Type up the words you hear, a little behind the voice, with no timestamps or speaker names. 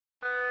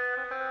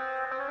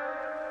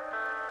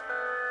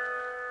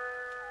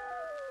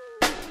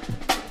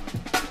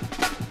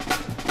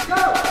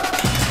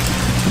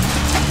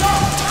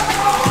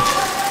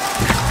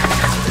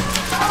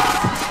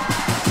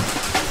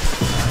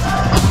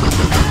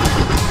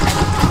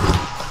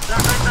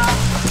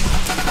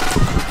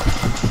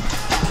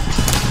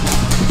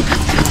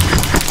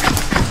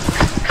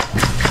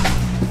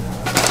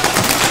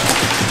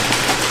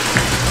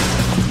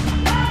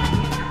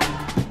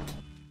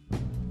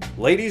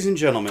Ladies and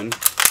gentlemen,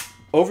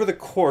 over the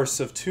course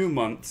of 2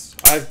 months,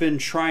 I've been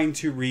trying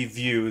to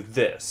review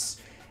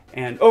this.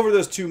 And over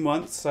those 2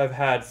 months, I've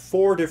had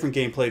 4 different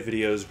gameplay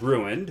videos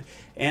ruined,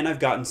 and I've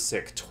gotten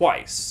sick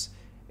twice.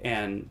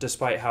 And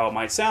despite how it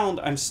might sound,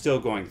 I'm still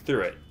going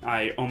through it.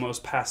 I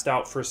almost passed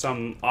out for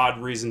some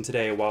odd reason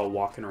today while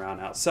walking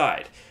around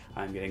outside.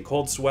 I'm getting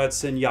cold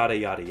sweats and yada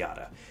yada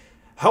yada.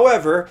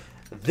 However,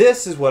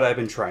 this is what I've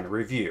been trying to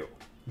review.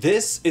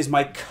 This is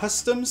my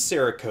custom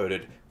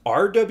Cerakoted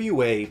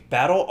RWA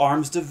Battle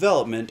Arms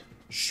Development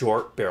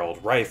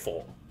short-barreled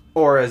rifle.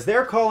 Or as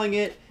they're calling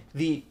it,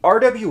 the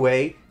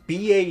RWA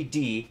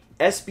BAD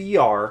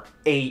SBR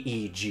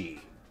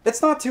AEG.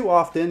 It's not too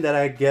often that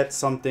I get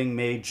something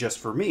made just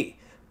for me,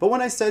 but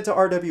when I said to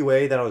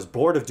RWA that I was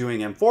bored of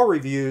doing M4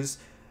 reviews,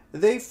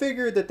 they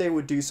figured that they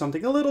would do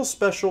something a little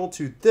special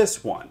to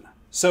this one.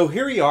 So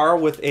here we are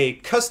with a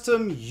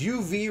custom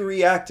UV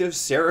reactive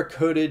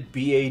Cerakoted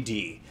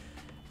BAD.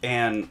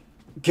 And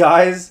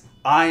guys,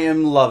 I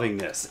am loving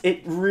this.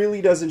 It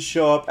really doesn't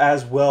show up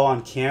as well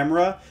on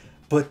camera,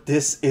 but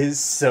this is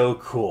so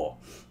cool.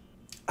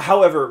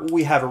 However,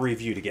 we have a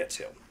review to get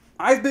to.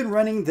 I've been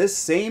running this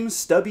same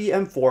stubby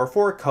M4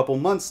 for a couple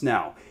months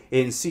now,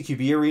 in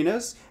CQB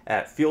arenas,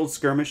 at field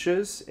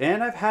skirmishes,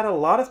 and I've had a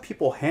lot of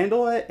people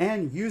handle it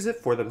and use it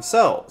for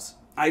themselves.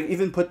 I've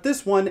even put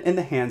this one in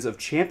the hands of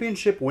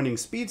championship-winning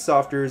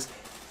speedsofters,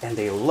 and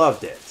they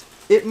loved it.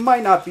 It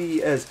might not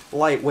be as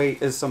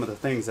lightweight as some of the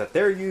things that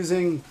they're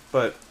using,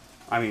 but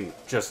I mean,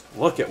 just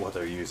look at what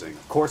they're using.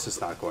 Of course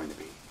it's not going to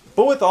be.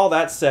 But with all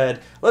that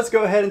said, let's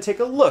go ahead and take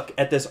a look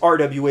at this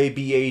RWA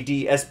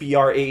BAD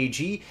SBR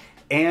AEG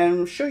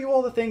and show you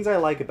all the things I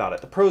like about it.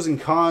 The pros and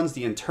cons,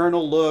 the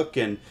internal look,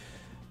 and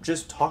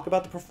just talk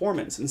about the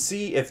performance and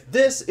see if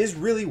this is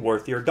really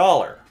worth your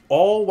dollar.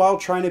 All while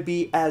trying to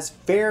be as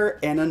fair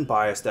and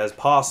unbiased as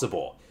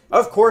possible.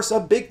 Of course, a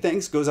big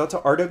thanks goes out to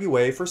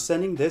RWA for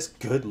sending this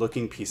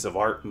good-looking piece of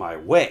art my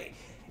way.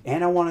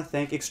 And I want to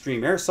thank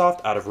Extreme Airsoft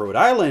out of Rhode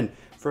Island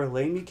for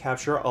letting me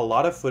capture a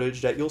lot of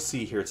footage that you'll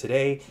see here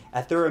today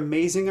at their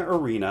amazing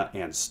arena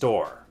and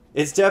store.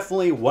 It's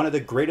definitely one of the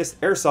greatest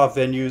airsoft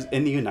venues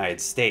in the United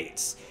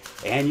States.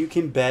 And you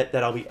can bet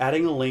that I'll be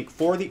adding a link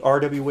for the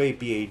RWA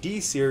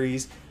BAD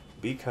series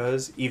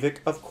because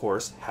Evike, of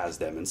course, has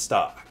them in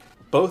stock.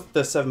 Both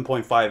the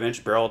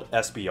 7.5-inch barreled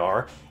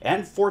SBR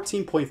and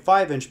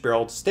 14.5-inch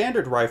barreled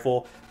standard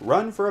rifle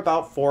run for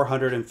about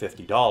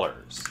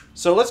 $450.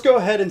 So let's go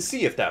ahead and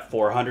see if that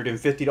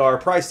 $450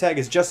 price tag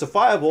is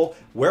justifiable,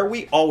 where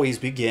we always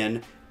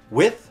begin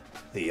with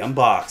the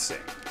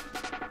unboxing.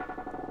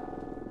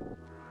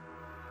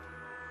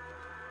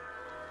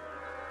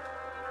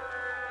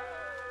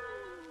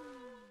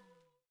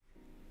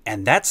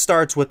 And that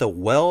starts with a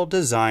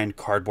well-designed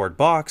cardboard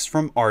box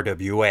from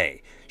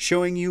RWA,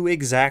 showing you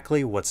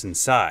exactly what's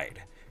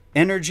inside.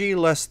 Energy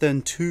less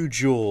than 2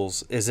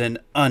 joules is an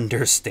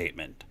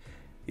understatement.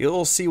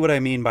 You'll see what I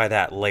mean by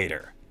that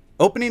later.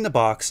 Opening the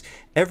box,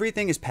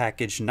 everything is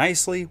packaged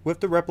nicely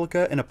with the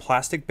replica in a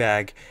plastic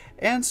bag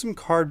and some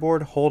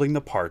cardboard holding the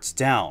parts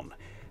down.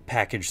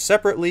 Packaged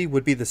separately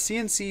would be the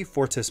CNC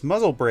Fortis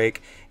muzzle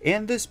brake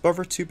and this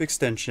buffer tube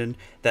extension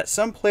that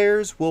some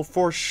players will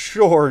for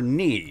sure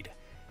need.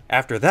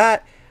 After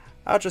that,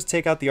 I'll just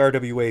take out the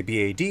RWA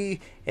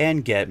BAD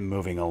and get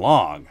moving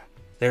along.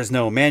 There's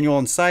no manual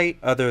in sight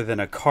other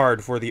than a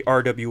card for the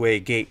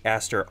RWA Gate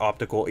Aster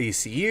Optical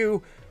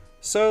ECU,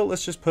 so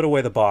let's just put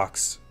away the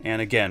box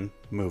and again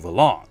move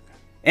along.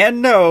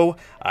 And no,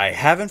 I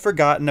haven't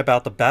forgotten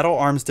about the Battle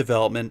Arms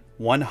Development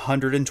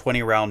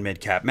 120 round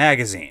mid-cap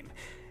magazine.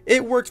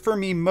 It worked for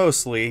me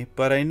mostly,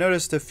 but I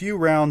noticed a few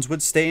rounds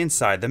would stay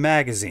inside the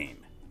magazine.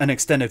 An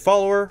extended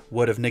follower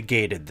would have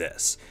negated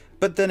this.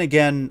 But then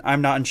again,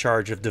 I'm not in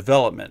charge of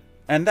development,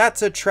 and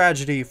that's a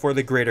tragedy for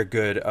the greater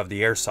good of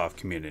the airsoft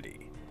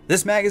community.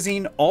 This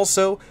magazine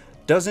also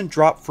doesn't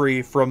drop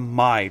free from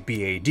my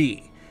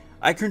BAD.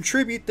 I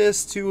contribute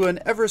this to an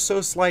ever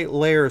so slight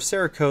layer of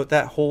Cerakote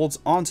that holds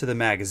onto the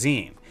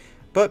magazine,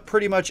 but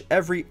pretty much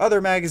every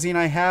other magazine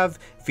I have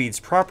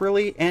feeds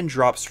properly and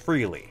drops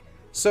freely,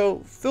 so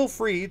feel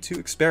free to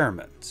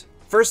experiment.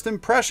 First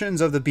impressions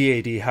of the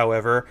BAD,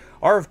 however,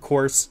 are of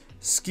course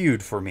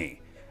skewed for me.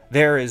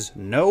 There is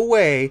no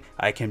way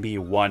I can be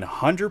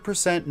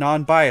 100%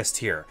 non-biased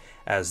here,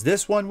 as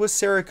this one was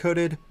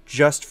Cerakoted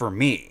just for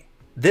me.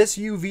 This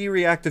UV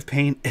reactive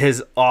paint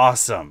is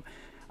awesome.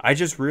 I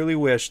just really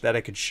wish that I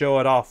could show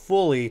it off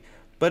fully,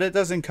 but it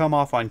doesn't come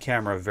off on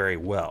camera very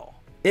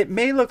well. It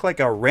may look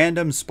like a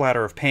random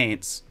splatter of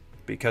paints,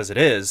 because it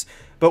is,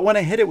 but when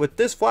I hit it with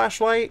this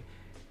flashlight,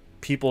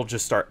 people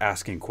just start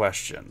asking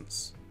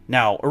questions.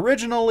 Now,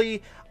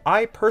 originally,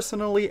 I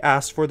personally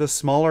asked for the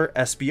smaller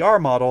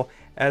SBR model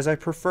as I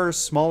prefer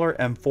smaller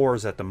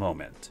M4s at the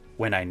moment.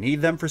 When I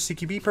need them for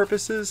CQB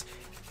purposes,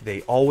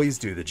 they always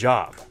do the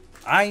job.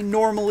 I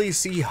normally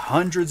see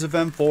hundreds of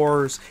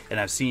M4s, and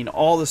I've seen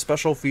all the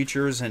special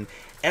features and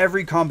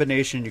every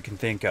combination you can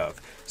think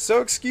of,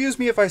 so excuse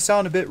me if I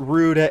sound a bit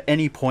rude at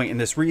any point in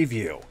this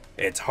review.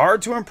 It's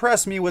hard to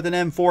impress me with an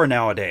M4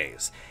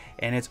 nowadays,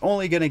 and it's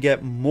only going to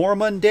get more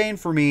mundane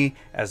for me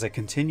as I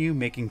continue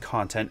making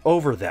content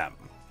over them.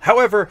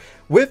 However,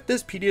 with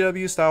this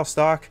PDW style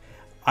stock,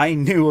 I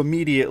knew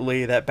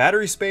immediately that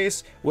battery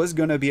space was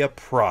going to be a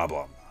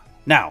problem.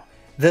 Now,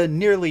 the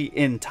nearly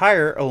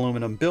entire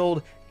aluminum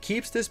build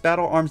keeps this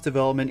Battle Arms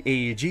Development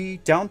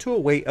AEG down to a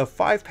weight of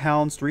 5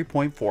 pounds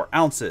 3.4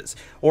 ounces,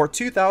 or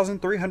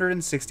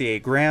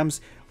 2,368 grams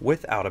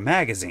without a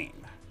magazine.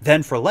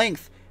 Then for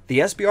length, the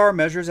SBR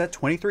measures at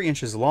 23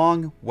 inches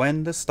long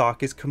when the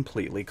stock is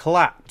completely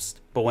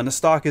collapsed. But when the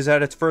stock is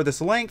at its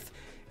furthest length,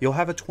 you'll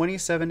have a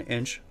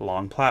 27-inch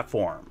long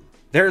platform.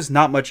 There's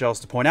not much else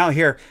to point out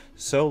here,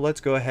 so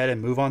let's go ahead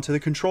and move on to the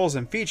controls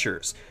and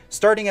features,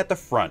 starting at the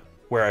front,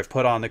 where I've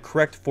put on the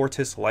correct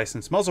Fortis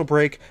licensed muzzle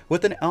brake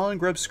with an Allen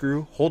grub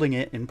screw holding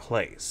it in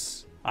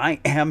place.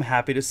 I am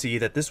happy to see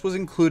that this was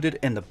included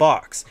in the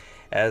box,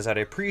 as I'd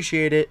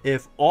appreciate it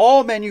if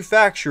all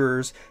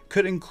manufacturers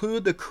could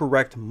include the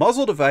correct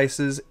muzzle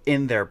devices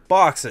in their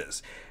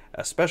boxes,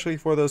 especially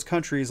for those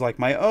countries like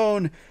my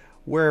own,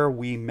 where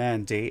we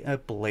mandate a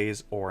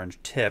blaze orange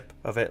tip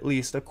of at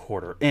least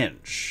 1/4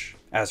 inch.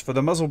 As for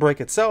the muzzle brake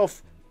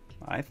itself,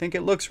 I think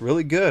it looks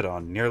really good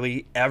on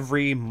nearly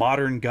every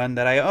modern gun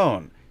that I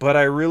own, but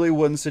I really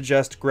wouldn't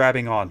suggest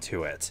grabbing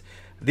onto it.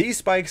 These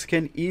spikes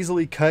can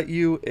easily cut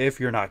you if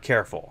you're not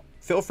careful.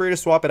 Feel free to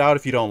swap it out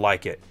if you don't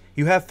like it.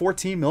 You have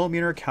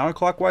 14mm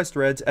counterclockwise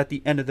threads at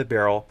the end of the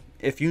barrel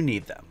if you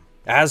need them.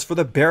 As for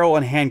the barrel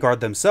and handguard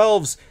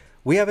themselves,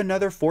 we have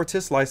another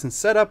Fortis licensed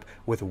setup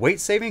with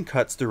weight-saving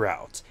cuts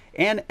throughout,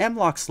 and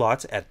M-lock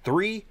slots at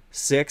 3,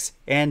 6,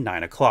 and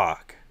 9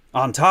 o'clock.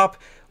 On top,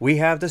 we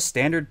have the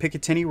standard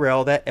Picatinny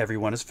rail that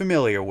everyone is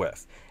familiar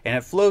with, and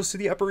it flows to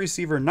the upper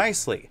receiver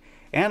nicely,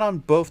 and on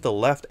both the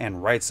left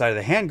and right side of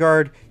the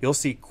handguard, you'll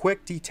see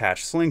quick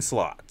detached sling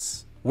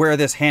slots. Where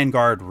this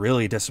handguard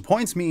really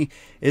disappoints me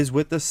is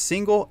with the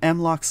single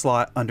M-lock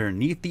slot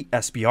underneath the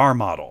SBR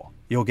model.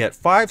 You'll get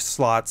 5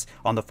 slots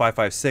on the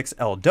 5.56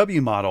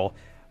 LW model,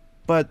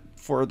 but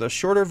for the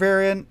shorter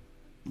variant,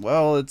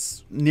 well,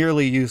 it's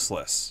nearly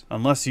useless,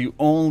 unless you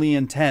only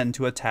intend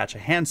to attach a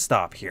hand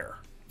stop here.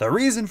 The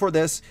reason for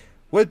this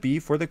would be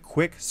for the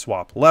quick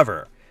swap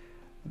lever.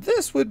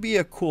 This would be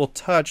a cool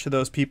touch to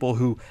those people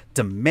who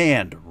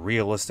demand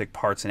realistic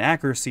parts and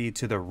accuracy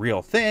to the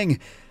real thing,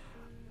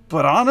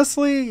 but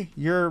honestly,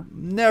 you're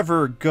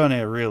never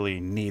gonna really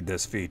need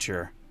this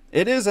feature.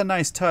 It is a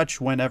nice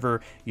touch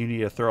whenever you need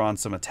to throw on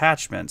some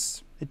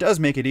attachments. It does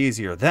make it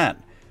easier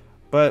then,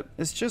 but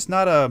it's just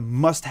not a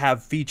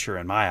must-have feature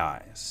in my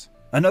eyes.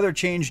 Another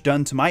change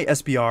done to my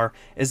SBR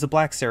is the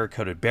black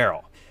Cerakoted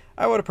barrel.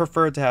 I would have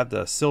preferred to have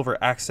the silver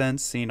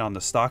accents seen on the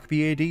stock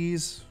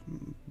BADs,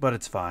 but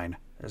it's fine.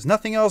 There's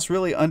nothing else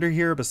really under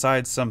here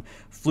besides some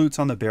flutes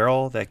on the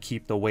barrel that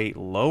keep the weight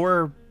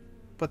lower,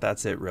 but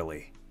that's it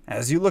really.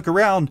 As you look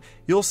around,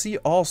 you'll see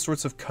all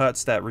sorts of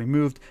cuts that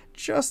removed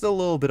just a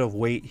little bit of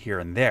weight here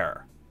and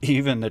there.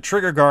 Even the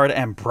trigger guard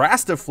and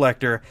brass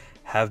deflector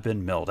have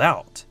been milled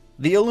out.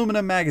 The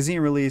aluminum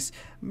magazine release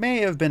may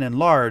have been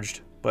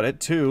enlarged, but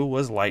it too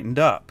was lightened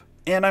up.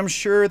 And I'm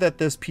sure that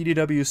this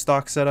PDW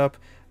stock setup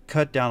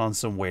cut down on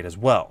some weight as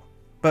well.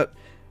 But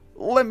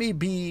let me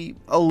be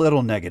a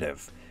little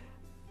negative.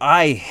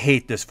 I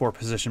hate this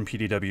 4-position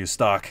PDW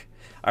stock.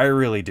 I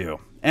really do.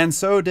 And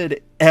so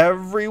did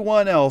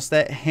everyone else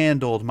that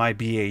handled my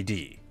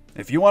BAD.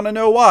 If you want to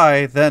know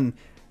why, then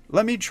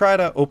let me try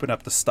to open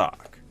up the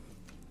stock.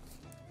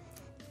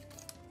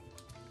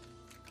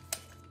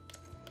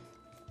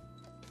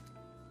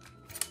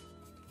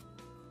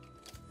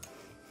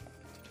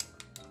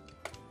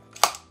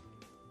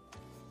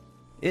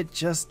 It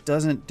just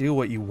doesn't do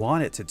what you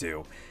want it to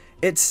do.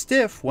 It's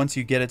stiff once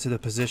you get it to the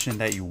position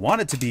that you want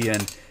it to be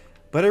in,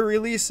 but it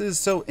releases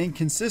so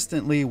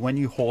inconsistently when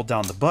you hold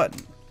down the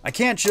button. I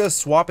can't just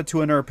swap it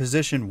to another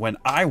position when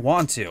I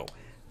want to.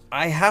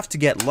 I have to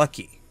get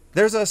lucky.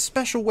 There's a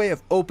special way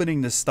of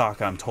opening this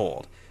stock, I'm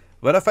told.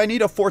 But if I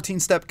need a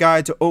 14-step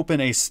guide to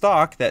open a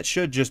stock that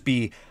should just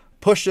be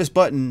push this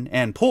button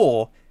and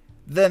pull,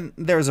 then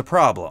there's a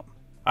problem.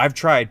 I've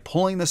tried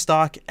pulling the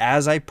stock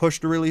as I push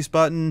the release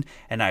button,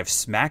 and I've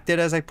smacked it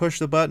as I push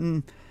the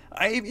button.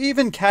 I've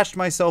even catched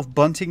myself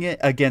bunting it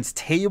against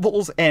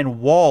tables and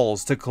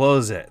walls to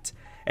close it.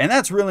 And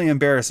that's really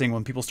embarrassing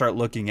when people start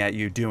looking at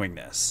you doing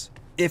this.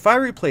 If I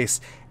replace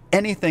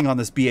anything on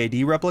this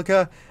BAD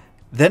replica,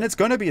 then it's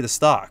going to be the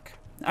stock.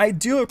 I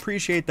do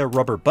appreciate the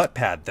rubber butt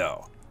pad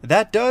though.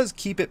 That does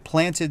keep it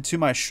planted to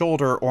my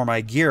shoulder or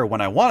my gear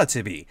when I want it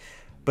to be,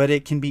 but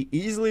it can be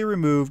easily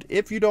removed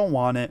if you don't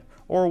want it,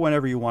 or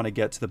whenever you want to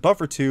get to the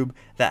buffer tube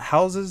that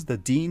houses the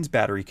Dean's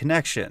battery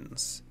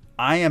connections.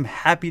 I am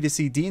happy to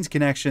see Dean's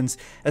connections,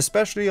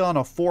 especially on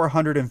a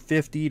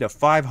 $450 to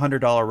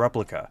 $500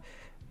 replica.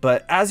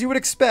 But as you would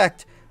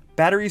expect,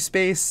 battery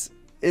space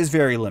is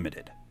very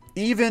limited.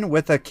 Even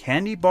with a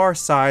candy bar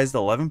sized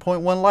 11.1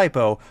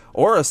 LiPo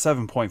or a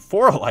 7.4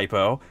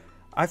 LiPo,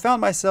 I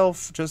found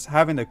myself just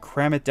having to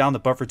cram it down the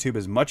buffer tube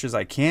as much as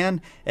I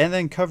can and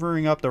then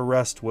covering up the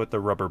rest with the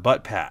rubber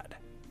butt pad.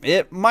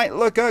 It might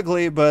look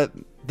ugly, but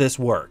this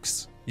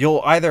works.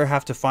 You'll either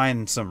have to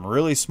find some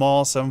really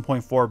small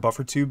 7.4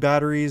 buffer tube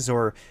batteries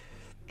or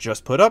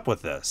just put up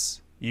with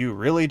this. You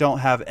really don't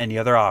have any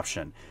other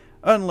option,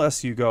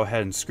 unless you go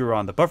ahead and screw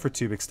on the buffer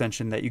tube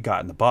extension that you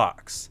got in the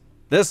box.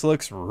 This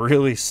looks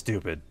really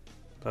stupid,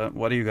 but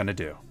what are you gonna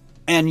do?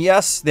 And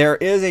yes, there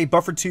is a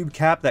buffer tube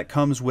cap that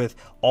comes with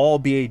all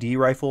BAD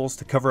rifles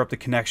to cover up the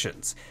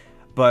connections,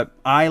 but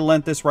I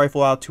lent this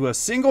rifle out to a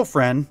single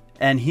friend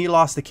and he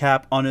lost the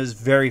cap on his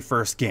very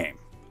first game.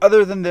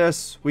 Other than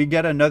this, we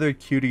get another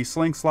cutie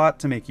sling slot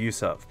to make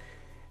use of,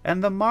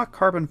 and the mock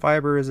carbon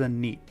fiber is a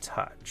neat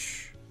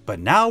touch. But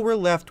now we're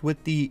left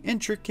with the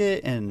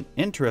intricate and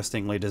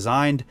interestingly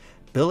designed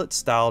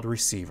billet-styled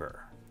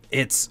receiver.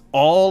 It's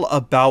all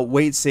about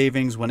weight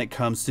savings when it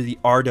comes to the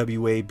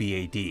RWA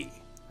BAD.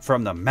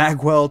 From the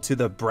magwell to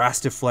the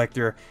brass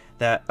deflector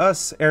that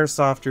us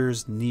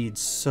airsofters need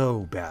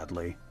so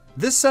badly.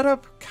 This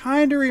setup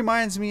kinda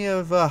reminds me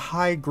of a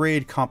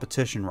high-grade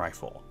competition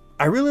rifle.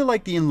 I really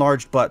like the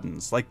enlarged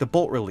buttons, like the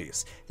bolt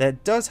release,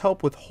 that does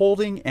help with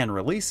holding and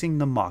releasing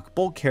the mock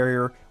bolt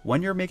carrier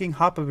when you're making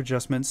hop-up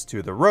adjustments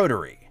to the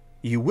rotary.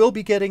 You will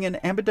be getting an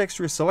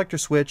ambidextrous selector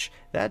switch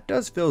that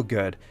does feel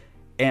good,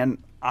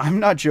 and I'm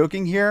not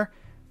joking here,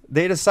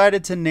 they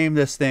decided to name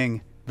this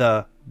thing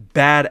the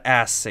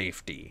Badass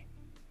Safety.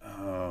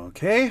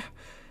 Okay,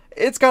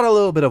 it's got a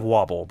little bit of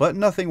wobble, but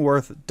nothing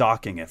worth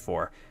docking it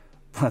for.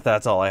 But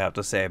that's all I have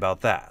to say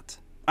about that.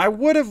 I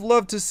would have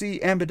loved to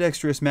see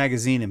ambidextrous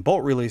magazine and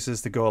bolt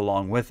releases to go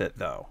along with it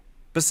though.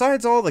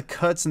 Besides all the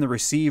cuts in the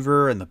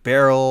receiver and the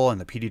barrel and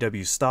the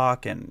PDW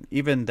stock and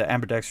even the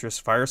ambidextrous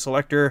fire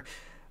selector,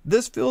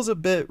 this feels a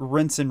bit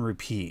rinse and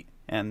repeat,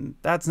 and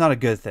that's not a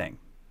good thing,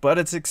 but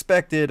it's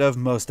expected of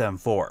most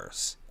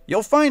M4s.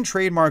 You'll find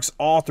trademarks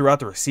all throughout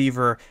the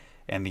receiver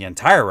and the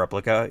entire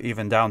replica,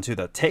 even down to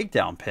the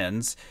takedown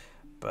pins,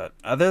 but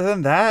other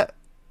than that,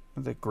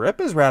 the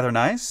grip is rather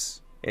nice.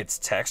 Its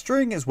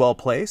texturing is well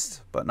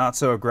placed, but not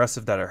so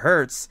aggressive that it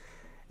hurts,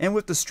 and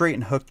with the straight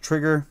and hooked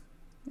trigger,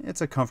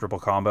 it's a comfortable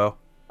combo.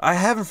 I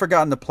haven't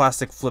forgotten the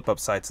plastic flip-up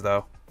sights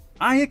though.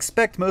 I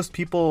expect most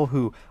people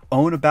who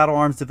own a Battle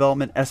Arms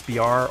Development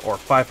SBR or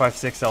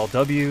 556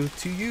 LW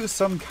to use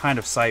some kind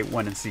of sight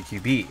when in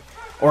CQB,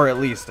 or at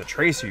least a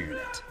tracer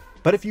unit.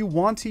 But if you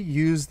want to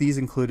use these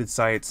included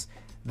sights,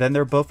 then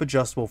they're both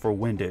adjustable for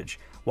windage,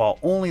 while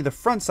only the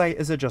front sight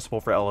is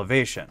adjustable for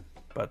elevation.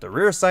 But the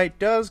rear sight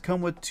does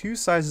come with 2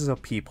 sizes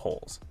of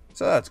peepholes,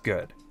 so that's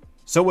good.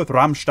 So with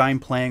Rammstein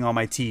playing on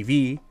my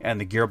TV and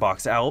the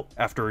gearbox out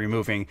after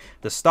removing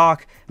the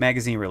stock,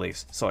 magazine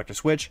release, selector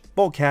switch,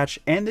 bolt catch,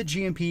 and the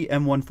GMP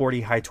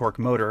M140 high torque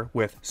motor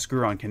with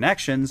screw-on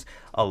connections,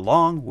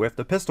 along with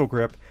the pistol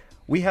grip,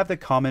 we have the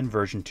common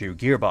version 2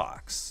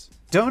 gearbox.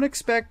 Don't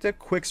expect a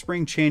quick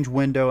spring change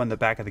window in the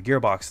back of the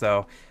gearbox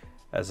though,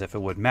 as if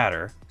it would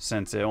matter,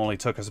 since it only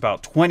took us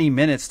about 20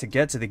 minutes to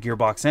get to the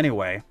gearbox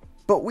anyway.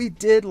 But we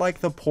did like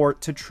the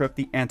port to trip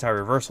the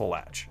anti-reversal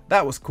latch.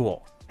 That was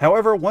cool.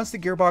 However, once the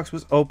gearbox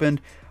was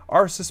opened,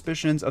 our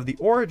suspicions of the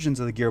origins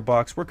of the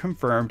gearbox were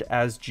confirmed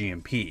as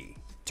GMP.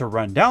 To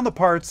run down the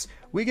parts,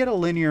 we get a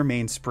linear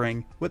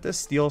mainspring with a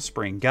steel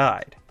spring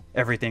guide.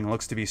 Everything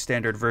looks to be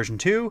standard version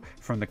 2,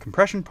 from the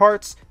compression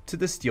parts to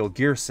the steel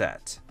gear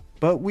set.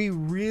 But we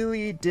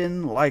really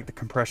didn't like the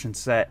compression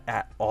set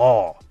at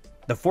all.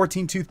 The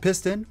 14-tooth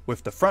piston,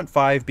 with the front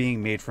 5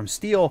 being made from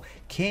steel,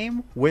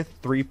 came with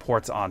 3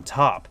 ports on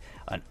top,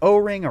 an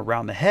O-ring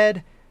around the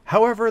head.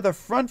 However, the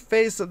front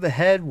face of the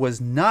head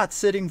was not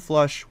sitting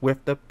flush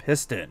with the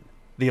piston.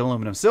 The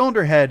aluminum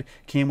cylinder head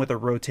came with a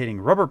rotating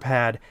rubber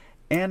pad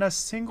and a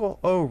single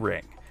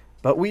O-ring,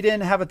 but we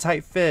didn't have a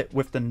tight fit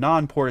with the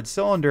non-ported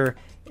cylinder,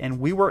 and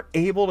we were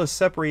able to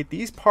separate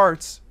these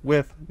parts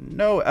with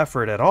no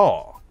effort at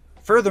all.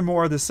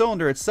 Furthermore, the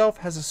cylinder itself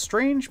has a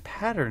strange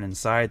pattern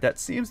inside that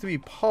seems to be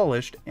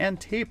polished and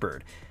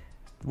tapered,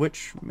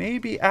 which may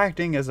be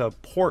acting as a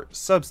port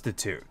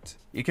substitute.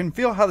 You can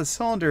feel how the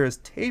cylinder is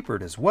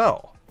tapered as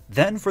well.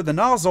 Then for the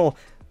nozzle,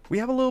 we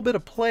have a little bit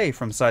of play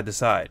from side to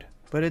side,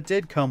 but it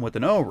did come with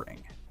an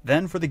O-ring.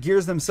 Then for the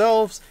gears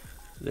themselves,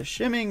 the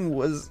shimming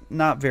was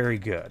not very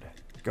good.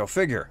 Go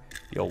figure,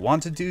 you'll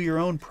want to do your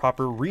own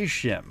proper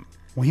reshim.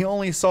 We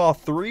only saw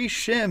 3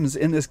 shims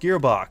in this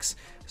gearbox,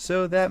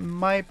 so that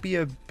might be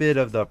a bit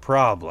of the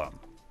problem.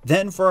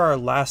 Then for our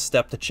last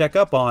step to check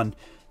up on,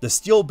 the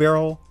steel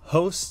barrel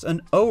hosts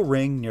an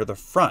O-ring near the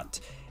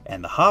front,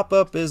 and the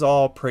hop-up is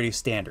all pretty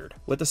standard,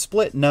 with a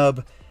split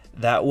nub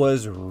that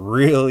was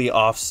really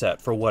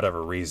offset for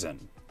whatever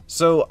reason.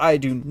 So I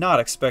do not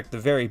expect the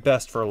very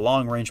best for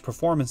long-range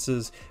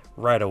performances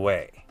right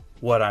away.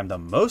 What I'm the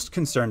most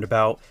concerned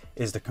about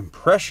is the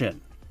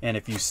compression, and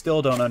if you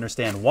still don't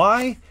understand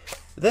why,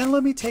 then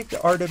let me take the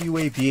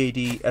RWA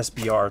BAD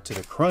SBR to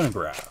the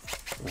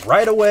chronograph.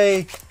 Right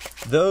away,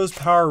 those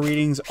power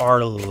readings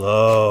are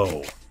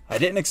low. I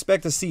didn't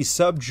expect to see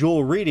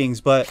sub-joule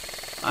readings,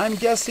 but I'm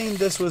guessing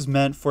this was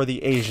meant for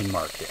the Asian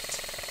market.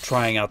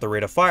 Trying out the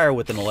rate of fire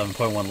with an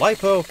 11.1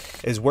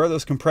 LiPo is where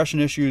those compression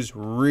issues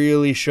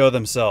really show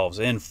themselves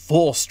in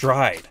full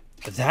stride.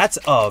 That's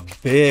a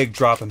big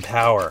drop in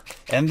power.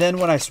 And then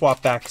when I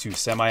swapped back to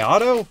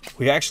semi-auto,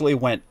 we actually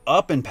went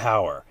up in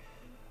power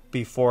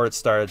before it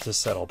started to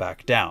settle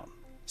back down.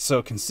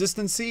 So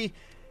consistency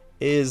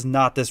is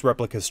not this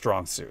replica's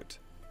strong suit.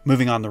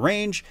 Moving on the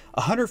range,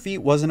 100 feet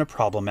wasn't a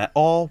problem at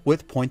all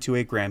with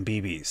 .28 gram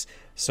BBs.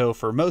 So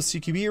for most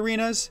CQB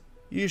arenas,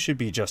 you should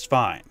be just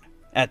fine.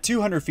 At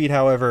 200 feet,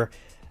 however,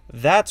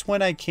 that's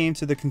when I came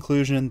to the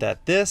conclusion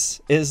that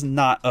this is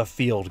not a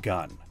field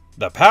gun.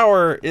 The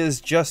power is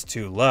just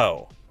too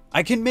low.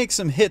 I can make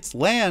some hits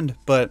land,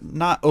 but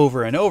not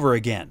over and over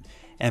again.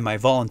 And my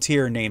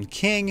volunteer named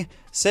King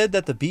said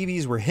that the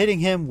BBs were hitting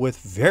him with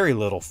very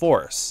little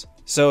force.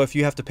 So if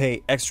you have to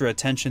pay extra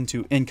attention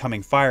to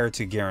incoming fire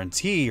to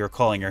guarantee you're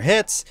calling your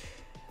hits,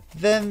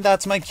 then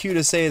that's my cue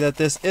to say that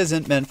this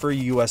isn't meant for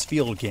US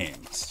field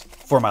games.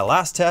 For my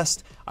last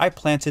test, I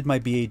planted my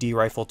BAD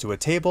rifle to a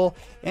table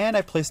and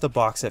I placed a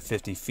box at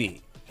 50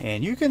 feet.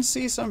 And you can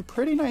see some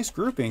pretty nice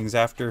groupings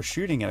after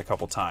shooting it a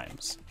couple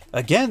times.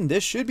 Again,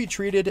 this should be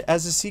treated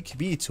as a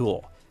CQB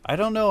tool. I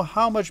don't know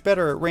how much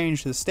better at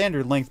range the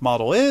standard length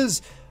model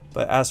is,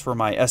 but as for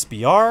my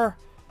SBR,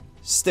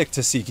 stick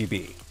to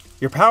CQB.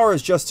 Your power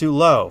is just too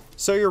low,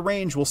 so your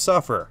range will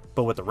suffer,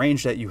 but with the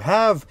range that you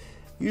have,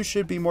 you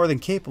should be more than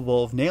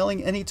capable of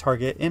nailing any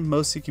target in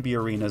most CQB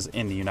arenas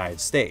in the United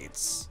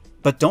States.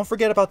 But don't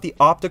forget about the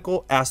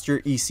optical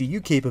Aster ECU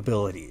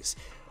capabilities.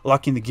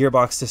 Locking the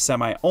gearbox to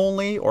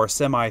semi-only or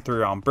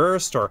semi-3-round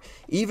burst, or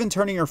even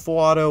turning your full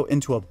auto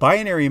into a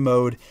binary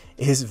mode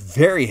is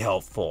very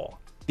helpful.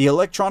 The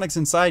electronics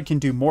inside can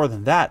do more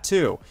than that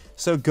too,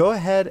 so go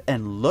ahead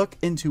and look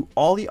into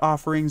all the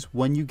offerings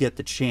when you get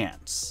the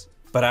chance.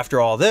 But after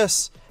all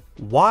this,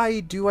 why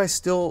do I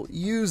still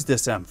use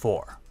this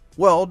M4?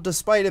 Well,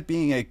 despite it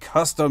being a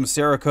custom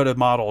Cerakoted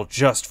model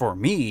just for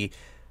me,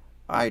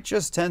 I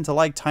just tend to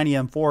like tiny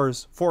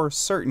M4s for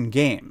certain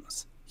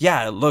games.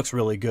 Yeah, it looks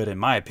really good in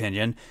my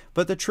opinion,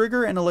 but the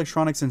trigger and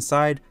electronics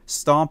inside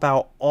stomp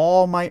out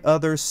all my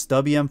other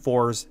stubby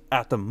M4s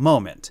at the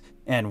moment,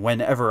 and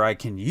whenever I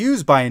can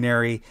use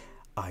binary,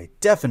 I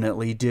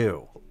definitely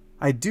do.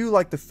 I do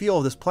like the feel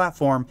of this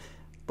platform,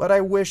 but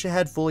I wish it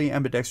had fully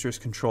ambidextrous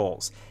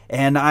controls,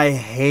 and I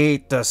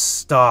hate the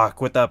stock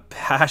with a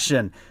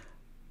passion,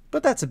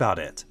 but that's about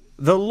it.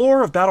 The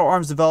lore of Battle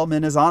Arms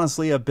Development is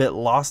honestly a bit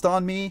lost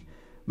on me.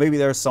 Maybe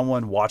there's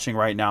someone watching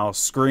right now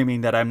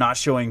screaming that I'm not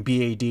showing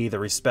BAD the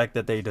respect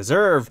that they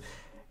deserve,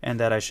 and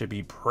that I should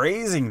be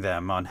praising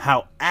them on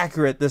how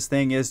accurate this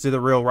thing is to the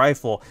real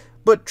rifle,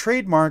 but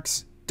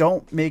trademarks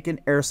don't make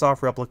an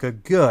airsoft replica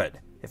good.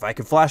 If I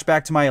could flash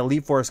back to my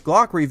Elite Force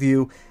Glock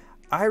review,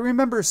 I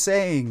remember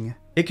saying,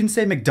 "It can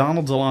say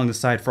McDonald's along the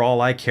side for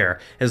all I care,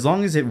 as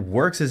long as it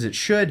works as it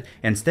should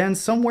and stands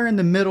somewhere in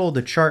the middle of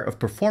the chart of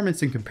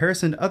performance in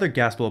comparison to other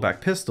gas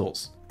blowback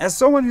pistols." As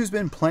someone who's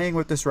been playing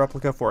with this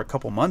replica for a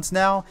couple months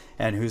now,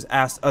 and who's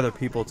asked other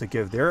people to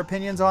give their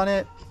opinions on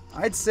it,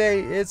 I'd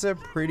say it's a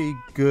pretty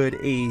good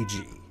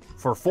AEG.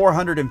 For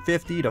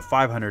 $450 to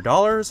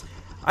 $500,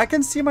 I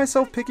can see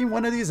myself picking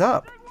one of these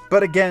up.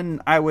 But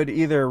again, I would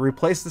either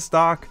replace the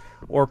stock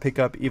or pick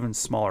up even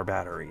smaller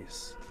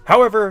batteries.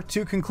 However,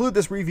 to conclude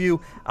this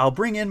review, I'll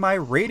bring in my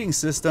rating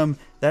system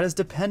that is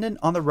dependent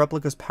on the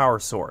replica's power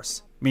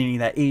source, meaning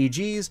that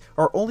AEGs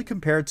are only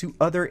compared to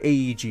other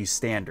AEG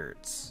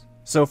standards.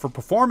 So for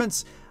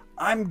performance,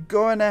 I'm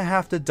going to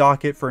have to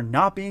dock it for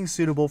not being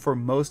suitable for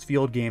most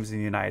field games in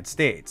the United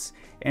States,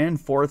 and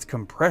for its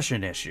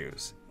compression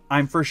issues.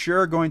 I'm for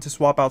sure going to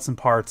swap out some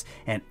parts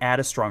and add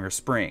a stronger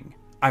spring.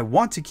 I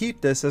want to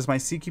keep this as my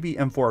CQB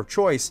M4 of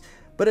choice,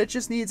 but it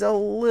just needs a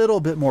little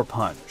bit more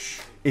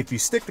punch. If you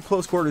stick to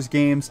close quarters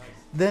games,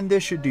 then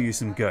this should do you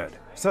some good.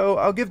 So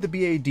I'll give the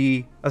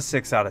BAD a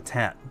 6 out of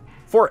 10.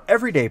 For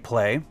everyday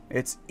play,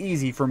 it's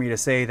easy for me to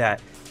say that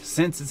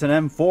since it's an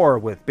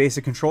M4 with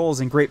basic controls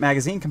and great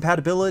magazine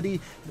compatibility,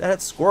 that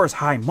it scores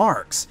high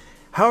marks.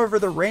 However,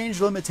 the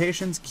range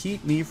limitations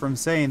keep me from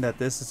saying that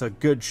this is a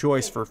good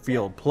choice for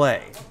field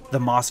play. The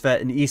MOSFET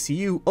and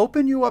ECU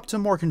open you up to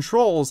more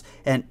controls,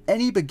 and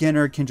any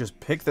beginner can just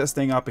pick this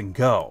thing up and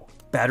go.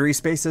 Battery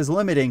space is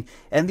limiting,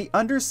 and the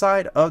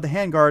underside of the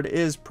handguard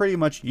is pretty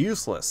much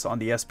useless on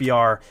the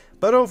SBR,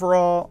 but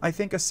overall, I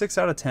think a 6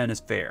 out of 10 is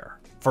fair.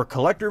 For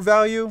collector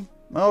value,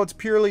 well, it's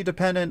purely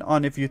dependent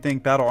on if you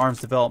think Battle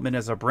Arms Development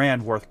is a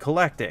brand worth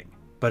collecting.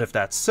 But if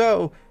that's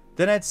so,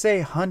 then I'd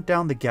say hunt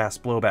down the gas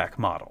blowback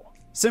model.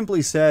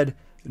 Simply said,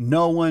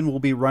 no one will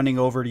be running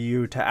over to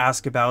you to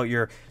ask about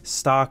your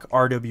stock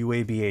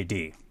RWA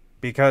BAD,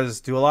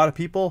 because to a lot of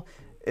people,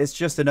 it's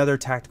just another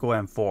tactical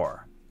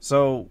M4.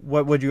 So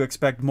what would you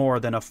expect more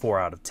than a 4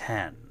 out of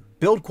 10?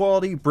 Build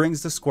quality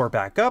brings the score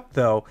back up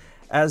though,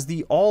 as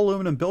the all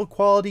aluminum build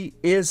quality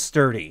is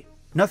sturdy.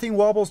 Nothing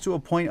wobbles to a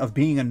point of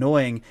being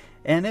annoying,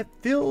 and it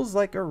feels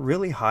like a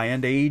really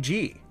high-end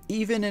AEG.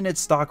 Even in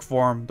its stock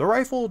form, the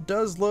rifle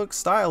does look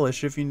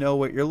stylish if you know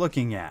what you're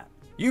looking at.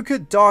 You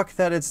could dock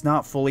that it's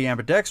not fully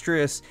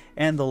ambidextrous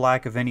and the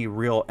lack of any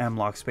real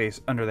M-lock space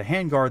under the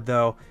handguard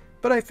though,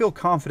 but I feel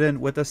confident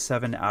with a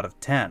 7 out of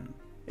 10.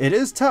 It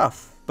is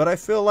tough, but I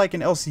feel like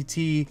an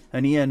LCT,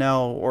 an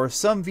ENL, or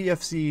some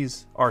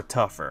VFCs are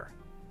tougher.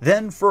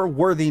 Then for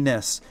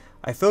worthiness,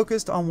 I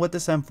focused on what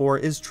this M4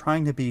 is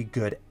trying to be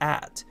good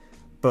at.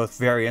 Both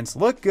variants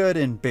look good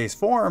in base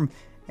form,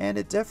 and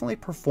it definitely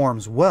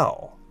performs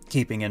well,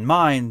 keeping in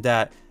mind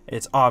that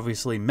it's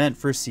obviously meant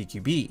for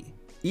CQB.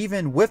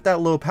 Even with that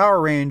low power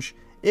range,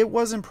 it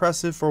was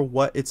impressive for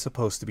what it's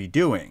supposed to be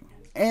doing.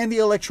 And the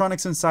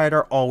electronics inside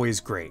are always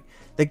great.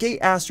 The Gate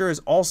Aster is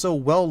also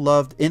well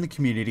loved in the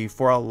community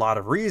for a lot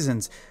of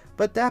reasons,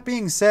 but that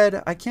being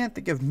said, I can't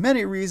think of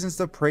many reasons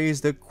to praise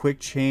the Quick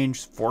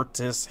Change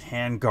Fortis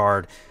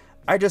Handguard.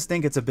 I just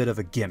think it's a bit of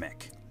a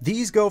gimmick.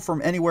 These go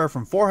from anywhere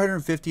from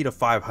 $450 to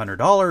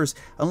 $500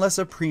 unless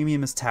a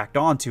premium is tacked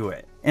onto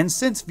it. And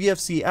since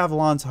VFC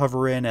Avalons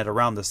hover in at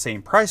around the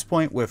same price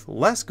point with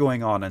less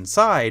going on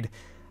inside,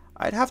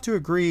 I'd have to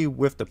agree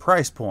with the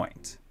price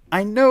point.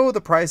 I know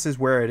the price is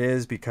where it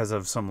is because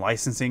of some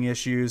licensing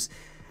issues,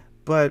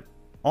 but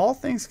all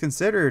things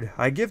considered,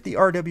 I give the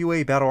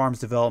RWA Battle Arms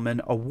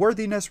Development a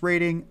worthiness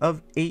rating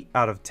of 8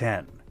 out of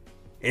 10.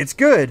 It's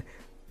good,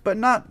 but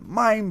not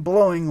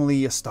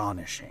mind-blowingly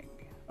astonishing.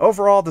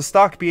 Overall, the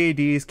stock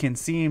BADs can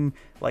seem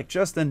like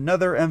just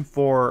another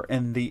M4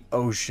 in the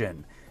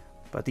ocean,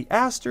 but the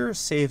Aster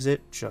saves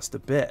it just a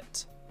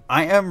bit.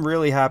 I am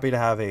really happy to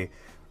have a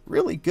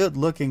really good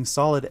looking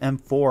solid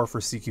M4 for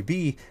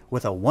CQB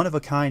with a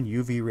one-of-a-kind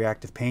UV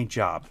reactive paint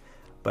job,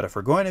 but if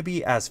we're going to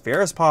be as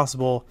fair as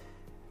possible,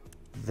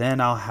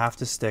 then I'll have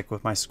to stick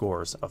with my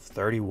scores of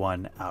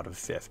 31 out of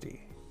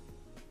 50.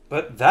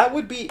 But that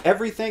would be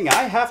everything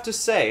I have to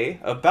say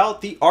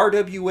about the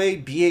RWA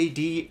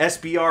BAD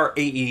SBR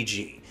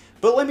AEG.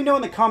 But let me know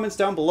in the comments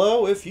down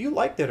below if you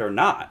liked it or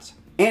not.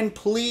 And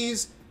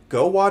please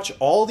go watch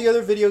all the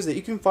other videos that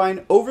you can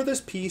find over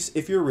this piece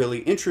if you're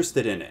really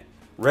interested in it.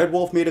 Red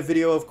Wolf made a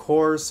video, of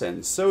course,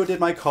 and so did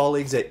my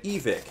colleagues at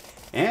Evike,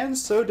 and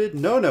so did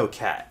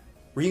NoNoCat.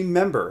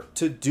 Remember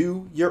to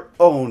do your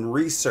own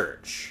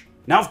research.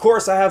 Now, of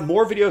course, I have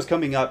more videos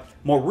coming up,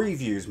 more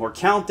reviews, more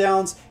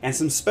countdowns, and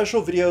some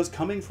special videos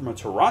coming from a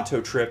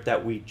Toronto trip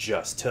that we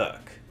just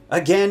took.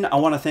 Again, I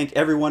want to thank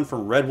everyone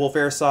from Red Wolf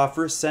Airsoft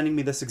for sending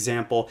me this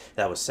example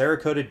that was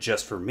Cerakoted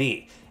just for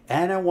me.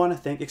 And I want to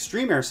thank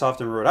Extreme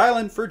Airsoft in Rhode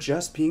Island for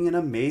just being an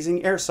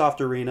amazing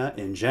airsoft arena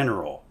in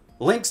general.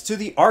 Links to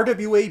the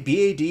RWA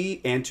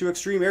BAD and to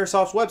Extreme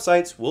Airsoft's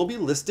websites will be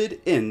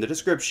listed in the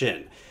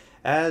description,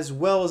 as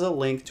well as a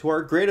link to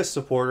our greatest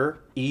supporter,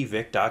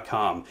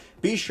 Evike.com.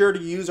 Be sure to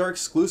use our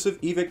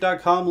exclusive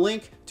Evike.com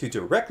link to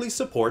directly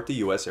support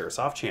the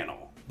USAirsoft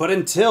channel. But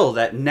until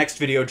that next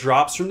video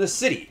drops from the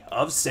city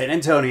of San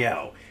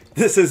Antonio,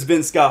 this has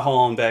been Scott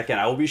Hollenbeck, and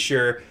I will be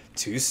sure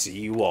to see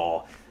you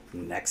all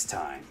next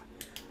time.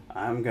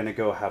 I'm gonna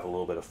go have a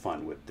little bit of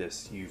fun with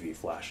this UV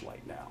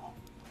flashlight now.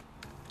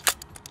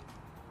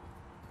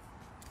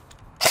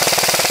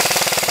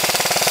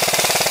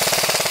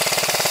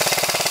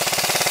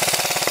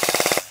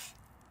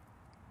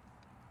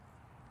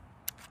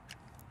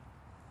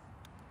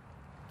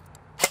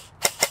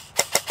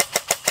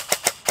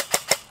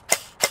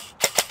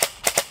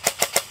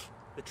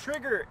 The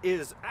trigger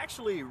is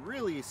actually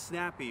really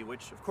snappy,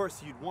 which of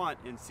course you'd want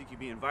in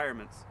CQB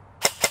environments.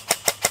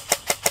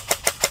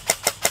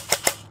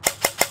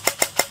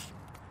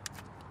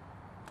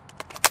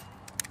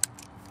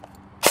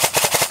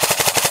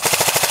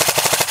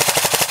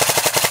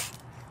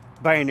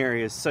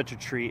 Binary is such a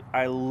treat.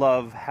 I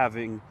love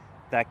having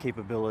that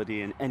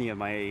capability in any of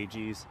my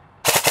AEGs.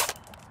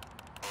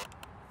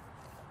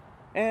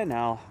 And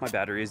now my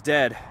battery is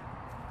dead.